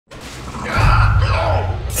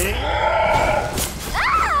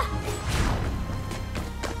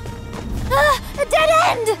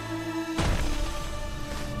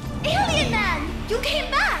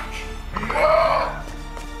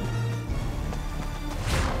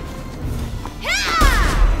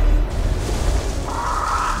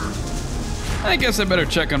I guess I better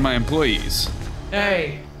check on my employees.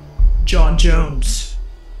 Hey, John Jones.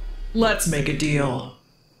 Let's make a deal.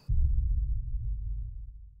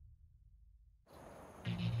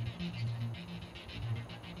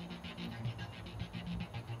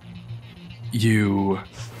 You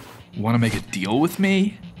want to make a deal with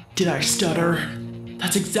me? Did I stutter?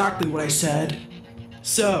 That's exactly what I said.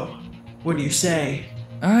 So, what do you say?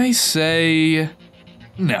 I say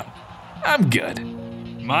no. I'm good.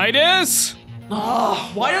 Midas?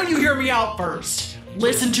 Why don't you hear me out first?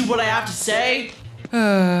 Listen to what I have to say?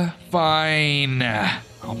 Fine.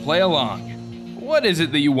 I'll play along. What is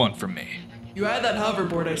it that you want from me? You had that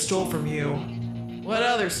hoverboard I stole from you. What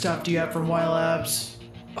other stuff do you have from Y Labs?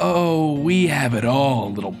 Oh, we have it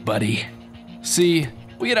all, little buddy. See,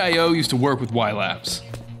 we at I.O. used to work with Y Labs.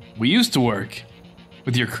 We used to work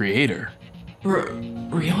with your creator.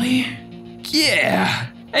 Really? Yeah,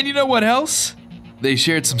 and you know what else? They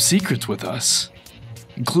shared some secrets with us,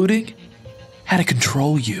 including how to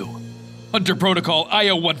control you. Hunter Protocol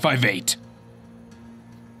IO-158.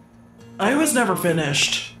 I was never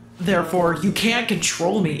finished. Therefore, you can't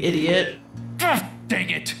control me, idiot.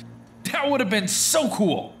 Dang it. That would have been so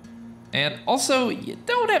cool. And also, you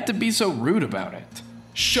don't have to be so rude about it.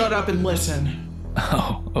 Shut up and listen.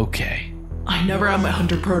 Oh, okay. I never had my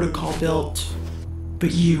Hunter Protocol built.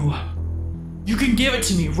 But you can give it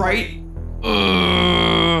to me, right?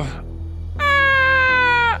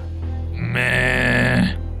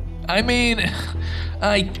 Meh. I mean,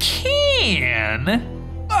 I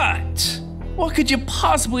can, but what could you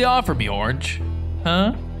possibly offer me, Orange?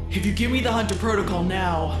 Huh? If you give me the Hunter Protocol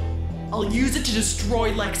now, I'll use it to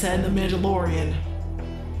destroy LEXA and the Mandalorian.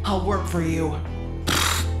 I'll work for you.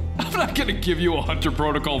 I'm not gonna give you a Hunter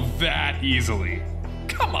Protocol that easily.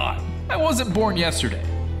 Come on, I wasn't born yesterday.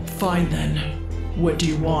 Fine then. What do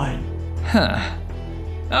you want? Huh.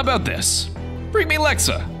 How about this? Bring me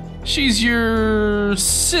LEXA. She's your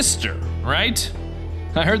sister, right?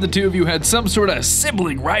 I heard the two of you had some sort of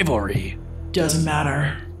sibling rivalry. Doesn't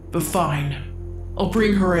matter, but fine. I'll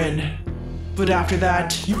bring her in. But after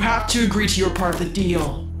that, you have to agree to your part of the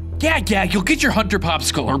deal. Yeah, you'll get your Hunter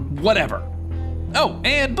Popsicle or whatever. Oh,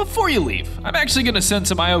 and before you leave, I'm actually gonna send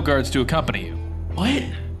some IO guards to accompany you. What?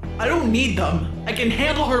 I don't need them. I can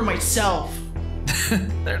handle her myself.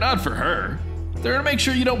 They're not for her. They're to make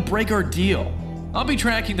sure you don't break our deal. I'll be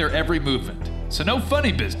tracking their every movement, so no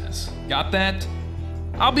funny business. Got that?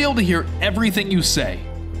 I'll be able to hear everything you say,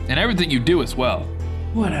 and everything you do as well.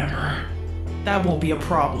 Whatever. That won't be a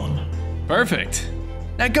problem. Perfect.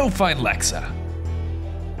 Now go find LEXA.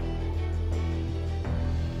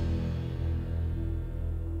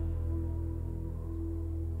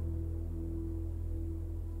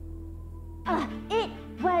 It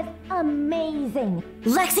was amazing.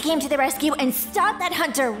 LEXA came to the rescue and stopped that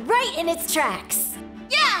hunter right in its tracks.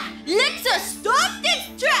 Yeah, LEXA stopped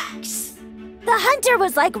its tracks. The hunter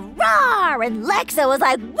was like, roar, and LEXA was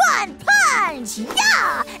like, one punch,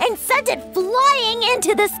 yeah, and sent it flying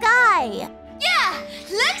into the sky. Yeah,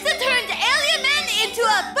 LEXA turned Alien Man into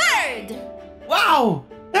a bird. Wow,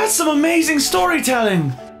 that's some amazing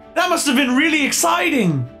storytelling. That must have been really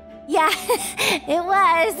exciting. Yeah, it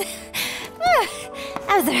was.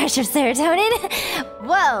 That was a rush of serotonin.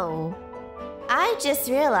 Whoa. I just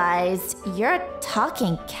realized you're a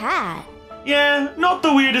talking cat. Yeah, not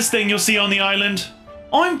the weirdest thing you'll see on the island.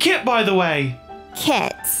 I'm Kit, by the way.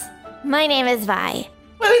 Kit. My name is Vi.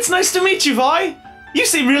 Well, it's nice to meet you, Vi. You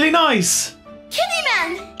seem really nice. Kitty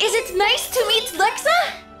Man, is it nice to meet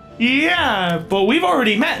LEXA? Yeah, but we've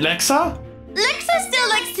already met, LEXA. LEXA still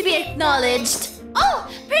likes to be acknowledged. Oh,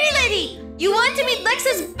 pretty lady, you want to meet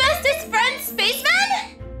LEXA's bestest friend,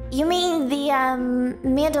 Spaceman? You mean the,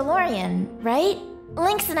 Mandalorian, right?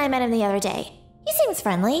 Lynx and I met him the other day. He seems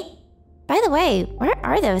friendly. By the way, where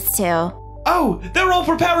are those two? Oh, they're all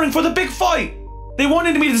preparing for the big fight. They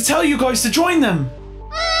wanted me to tell you guys to join them.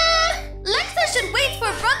 LEXA should wait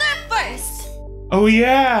for brother first. Oh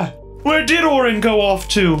yeah, where did Oren go off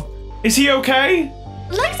to? Is he okay?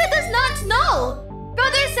 LEXA does not know.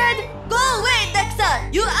 Brother said, go away,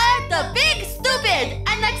 LEXA. You are the big stupid.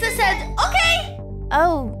 And LEXA said, okay.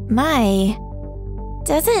 Oh, my.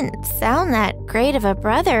 Doesn't sound that great of a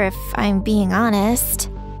brother, if I'm being honest.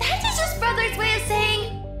 That is just brother's way of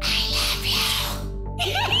saying, I love you.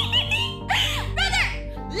 Brother,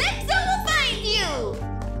 LEXA will find you.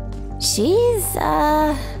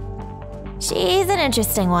 She's an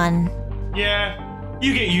interesting one. Yeah,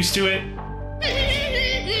 you get used to it.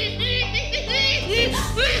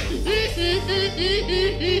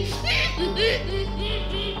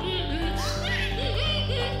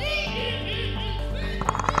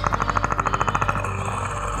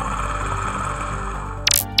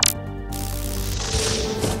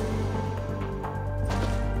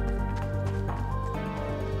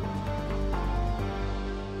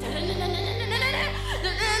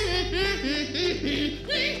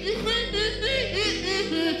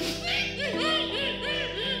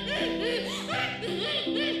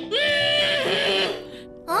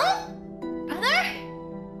 Huh? Brother?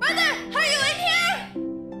 Brother, are you in here?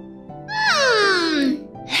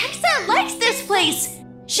 Lexa likes this place.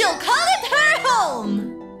 She'll call it her home.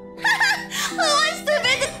 Who wants to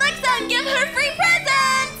visit Lexa and give her free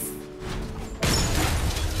presents?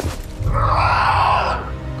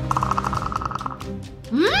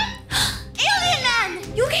 Alien Man,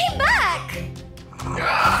 you came back.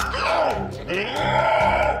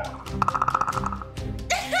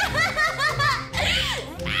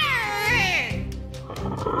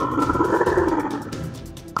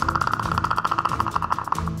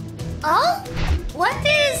 Oh? What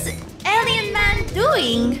is Alien Man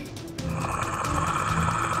doing?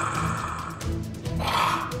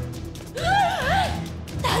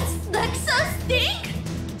 That's Lexa's stink?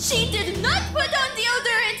 She did not put on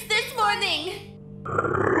deodorant this morning.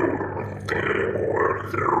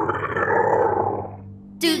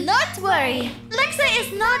 Do not worry. Lexa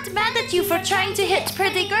is not mad at you for trying to hit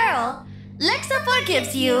pretty girl. Lexa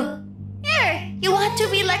forgives you. Here, you want to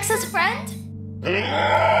be Lexa's friend?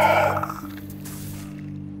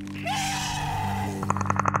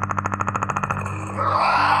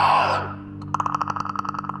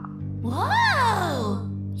 Whoa!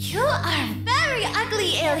 You are very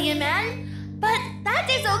ugly, Alien Man. But that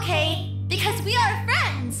is okay, because we are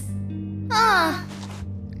friends.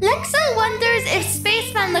 Lexa wonders if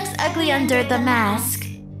Spaceman looks ugly under the mask.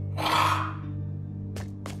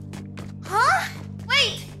 Huh?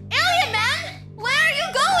 Wait! Alien Man! Where are you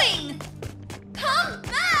going? Come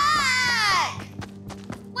back!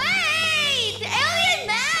 Wait! Alien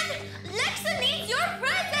Man! Lexa needs your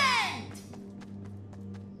present!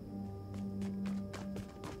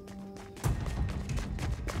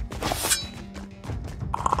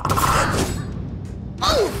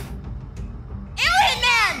 Oh! Alien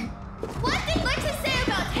Man! What did Lexa say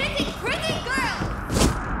about hitting pretty girls?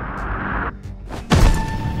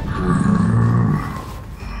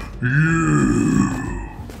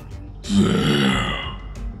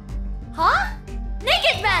 Huh?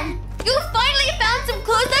 Naked Man! You finally found some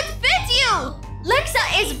clothes that fit you! Lexa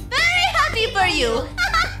is very happy for you!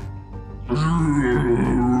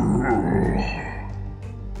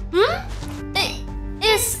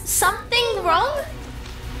 Is something wrong?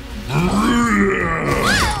 Whoa!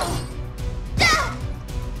 Ah!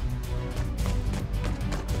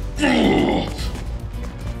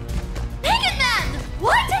 Naked Man!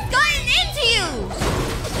 What has gotten into you?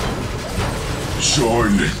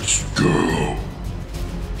 Silence, girl.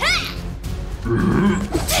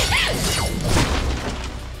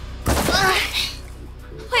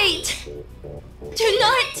 Wait. Do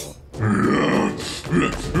not.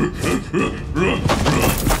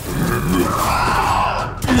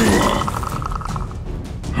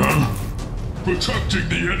 Protecting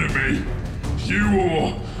the enemy. You are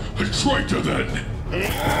a traitor then.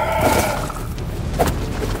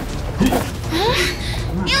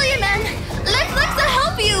 Alien Man, let Lexa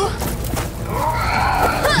help you.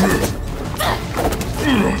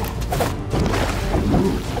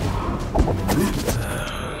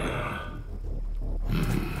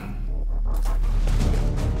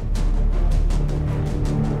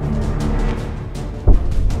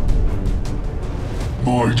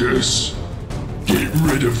 Midas, get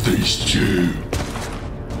rid of these two.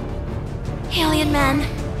 Alien Man,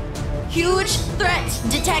 huge threat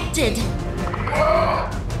detected.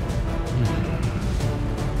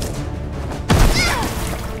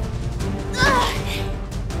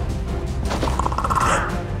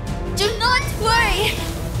 Do not worry.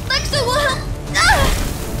 Lexa will help.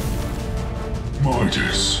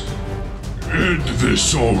 Midas, end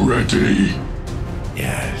this already.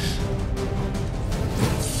 Yes.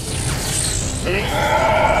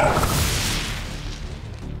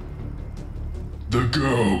 The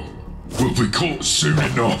girl will be caught soon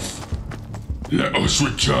enough. Let us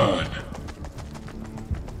return.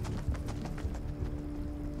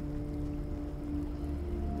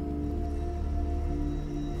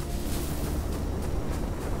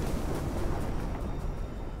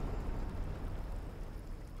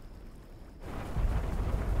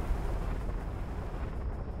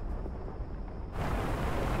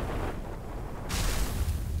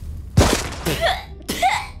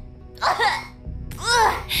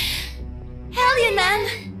 Alien Man!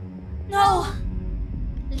 No!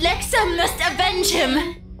 Lexa must avenge him!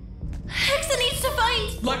 Lexa needs to find...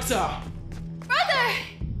 Lexa! Brother!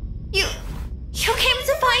 You came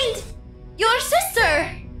to find your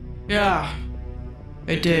sister! Yeah,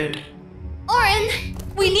 I did. Orin,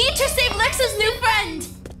 we need to save Lexa's new friend!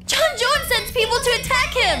 John Jones sent expect people to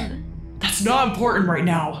attack him? That's not important right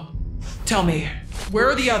now. Tell me, where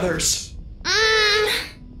are the others?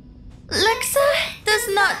 LEXA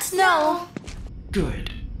does not know.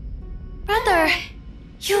 Good. Brother,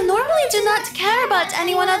 you normally do not care about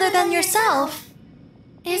anyone other than yourself.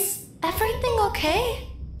 Is everything okay?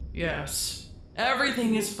 Yes,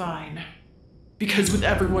 everything is fine. Because with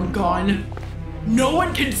everyone gone, no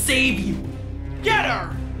one can save you. Get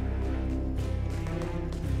her!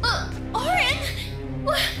 Orin?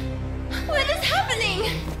 What is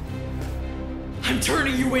happening? I'm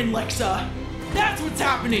turning you in, LEXA. That's what's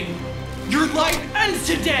happening. Your life ends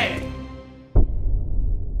today.